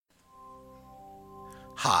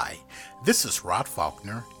Hi, this is Rod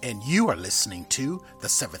Faulkner, and you are listening to the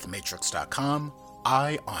SeventhMatrix.com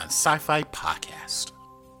Eye on Sci-Fi podcast.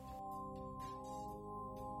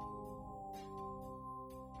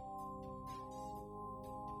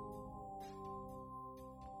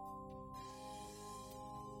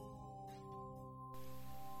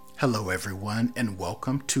 Hello everyone, and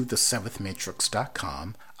welcome to the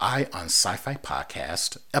SeventhMatrix.com Eye on Sci-Fi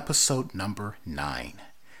podcast, episode number 9.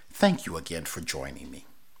 Thank you again for joining me.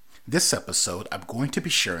 This episode, I'm going to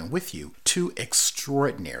be sharing with you 2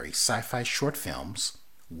 extraordinary sci-fi short films.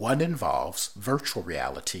 One involves virtual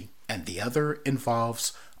reality, and the other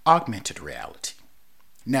involves augmented reality.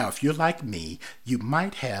 Now, if you're like me, you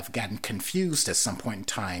might have gotten confused at some point in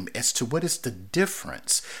time as to what is the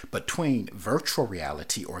difference between virtual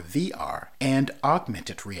reality or VR and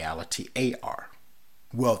augmented reality AR.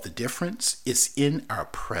 Well, the difference is in our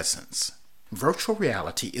presence. Virtual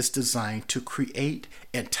reality is designed to create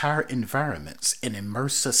entire environments and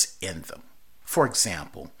immerse us in them. For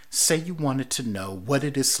example, say you wanted to know what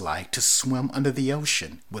it is like to swim under the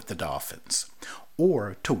ocean with the dolphins,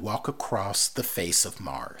 or to walk across the face of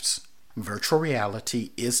Mars. Virtual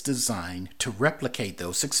reality is designed to replicate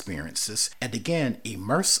those experiences and again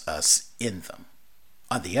immerse us in them.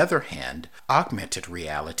 On the other hand, augmented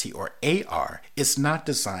reality or AR is not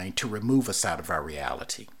designed to remove us out of our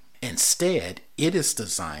reality. Instead, it is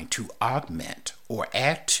designed to augment or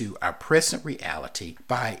add to our present reality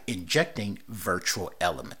by injecting virtual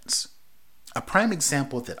elements. A prime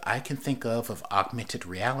example that I can think of augmented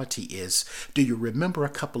reality is, do you remember a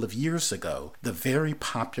couple of years ago, the very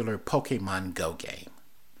popular Pokemon Go game?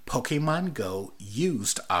 Pokemon Go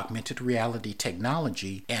used augmented reality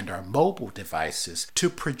technology and our mobile devices to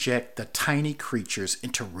project the tiny creatures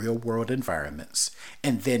into real-world environments,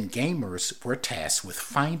 and then gamers were tasked with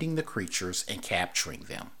finding the creatures and capturing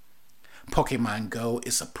them. Pokemon Go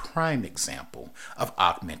is a prime example of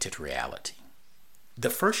augmented reality. The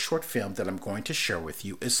first short film that I'm going to share with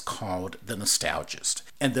you is called The Nostalgist,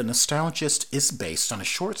 and The Nostalgist is based on a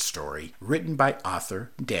short story written by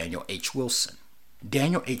author Daniel H. Wilson.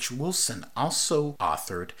 Daniel H. Wilson also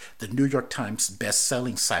authored the New York Times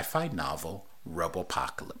best-selling sci-fi novel,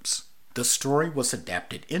 Robopocalypse. The story was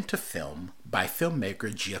adapted into film by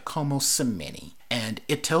filmmaker Giacomo Cimini, and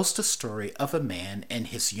it tells the story of a man and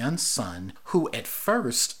his young son who at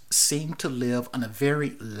first seemed to live on a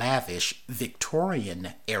very lavish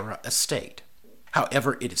Victorian-era estate.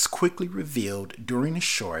 However, it is quickly revealed during the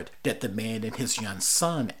short that the man and his young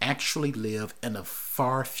son actually live in a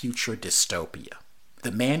far future dystopia.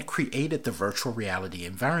 The man created the virtual reality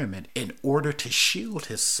environment in order to shield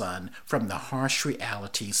his son from the harsh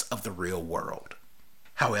realities of the real world.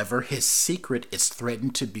 However, his secret is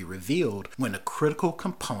threatened to be revealed when a critical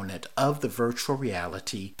component of the virtual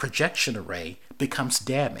reality projection array becomes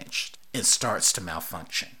damaged and starts to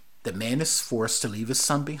malfunction. The man is forced to leave his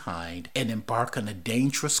son behind and embark on a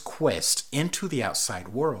dangerous quest into the outside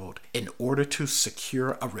world in order to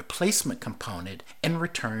secure a replacement component and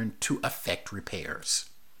return to effect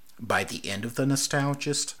repairs. By the end of The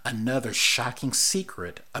Nostalgist, another shocking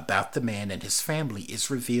secret about the man and his family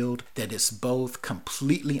is revealed that is both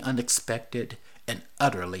completely unexpected and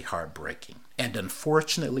utterly heartbreaking. And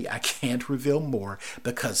unfortunately, I can't reveal more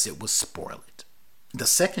because it would spoil it. The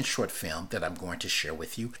second short film that I'm going to share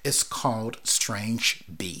with you is called Strange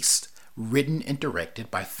Beast, written and directed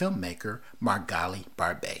by filmmaker Margali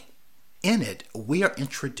Barbet. In it, we are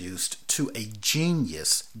introduced to a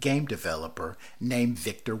genius game developer named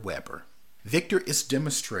Victor Weber. Victor is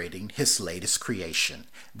demonstrating his latest creation,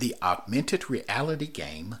 the augmented reality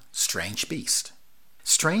game Strange Beast.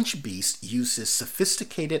 Strange Beast uses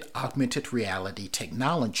sophisticated augmented reality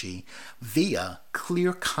technology via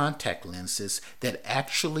clear contact lenses that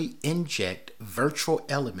actually inject virtual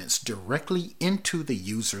elements directly into the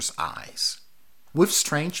user's eyes. With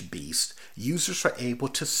Strange Beast, users are able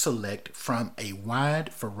to select from a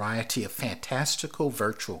wide variety of fantastical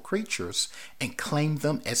virtual creatures and claim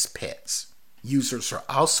them as pets. Users are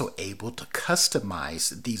also able to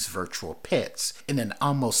customize these virtual pets in an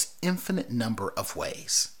almost infinite number of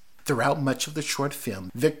ways. Throughout much of the short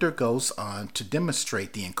film, Victor goes on to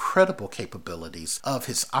demonstrate the incredible capabilities of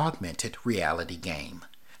his augmented reality game.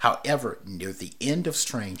 However, near the end of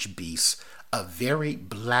Strange Beasts, a very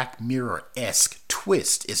Black Mirror-esque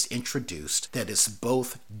twist is introduced that is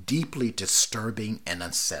both deeply disturbing and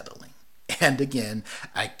unsettling. And again,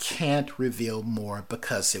 I can't reveal more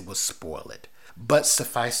because it will spoil it. But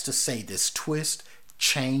suffice to say, this twist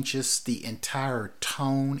changes the entire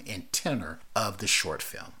tone and tenor of the short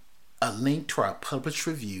film. A link to our published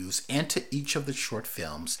reviews and to each of the short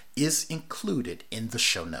films is included in the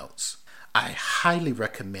show notes. I highly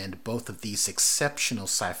recommend both of these exceptional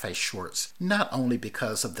sci-fi shorts, not only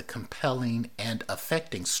because of the compelling and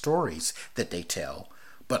affecting stories that they tell,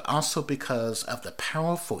 but also because of the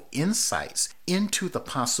powerful insights into the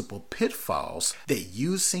possible pitfalls that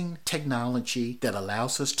using technology that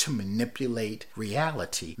allows us to manipulate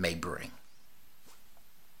reality may bring.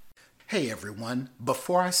 Hey everyone,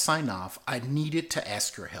 before I sign off, I needed to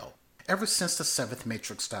ask your help. Ever since the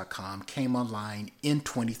 7thmatrix.com came online in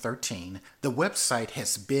 2013, the website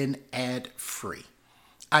has been ad-free.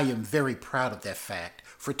 I am very proud of that fact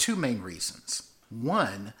for two main reasons.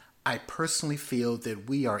 One, I personally feel that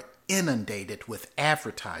we are inundated with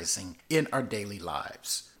advertising in our daily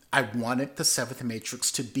lives. I wanted the 7th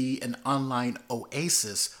Matrix to be an online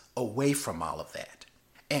oasis away from all of that.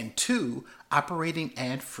 And two, operating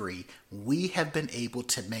ad-free, we have been able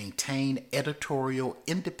to maintain editorial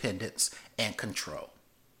independence and control.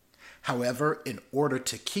 However, in order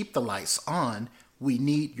to keep the lights on, we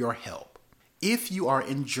need your help. If you are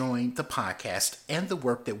enjoying the podcast and the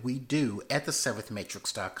work that we do at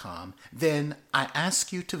the7thmatrix.com, then I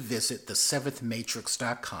ask you to visit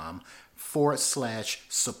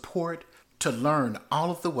the7thmatrix.com/support to learn all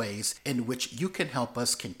of the ways in which you can help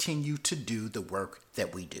us continue to do the work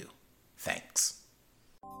that we do. Thanks.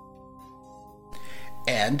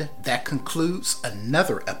 And that concludes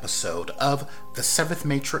another episode of the 7th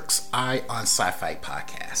Matrix Eye on Sci-Fi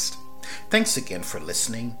podcast. Thanks again for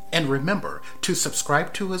listening, and remember to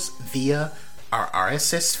subscribe to us via our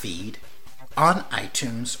RSS feed, on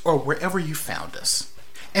iTunes, or wherever you found us.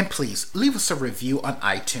 And please leave us a review on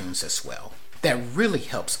iTunes as well. That really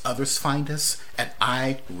helps others find us, and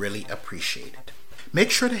I really appreciate it.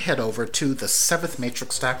 Make sure to head over to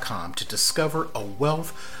the7thmatrix.com to discover a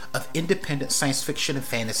wealth of independent science fiction and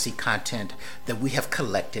fantasy content that we have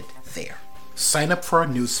collected there. Sign up for our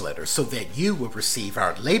newsletter so that you will receive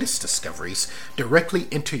our latest discoveries directly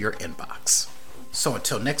into your inbox. So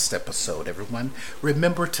until next episode, everyone,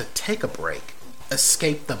 remember to take a break,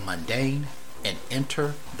 escape the mundane, and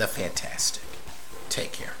enter the fantastic.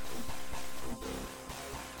 Take care.